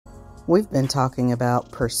We've been talking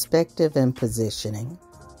about perspective and positioning.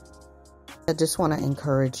 I just want to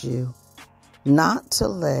encourage you not to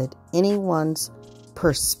let anyone's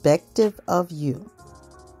perspective of you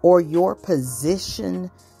or your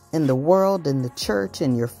position in the world, in the church,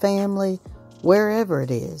 in your family, wherever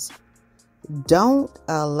it is, don't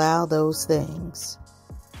allow those things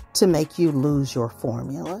to make you lose your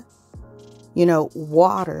formula. You know,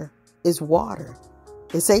 water is water.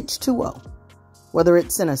 It's H2O. Whether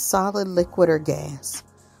it's in a solid, liquid, or gas,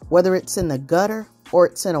 whether it's in the gutter or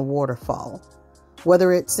it's in a waterfall,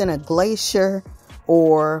 whether it's in a glacier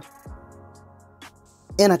or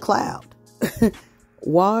in a cloud,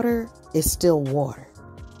 water is still water.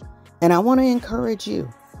 And I want to encourage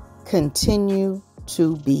you, continue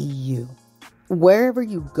to be you. Wherever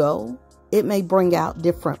you go, it may bring out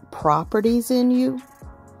different properties in you,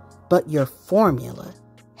 but your formula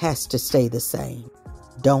has to stay the same.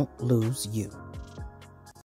 Don't lose you.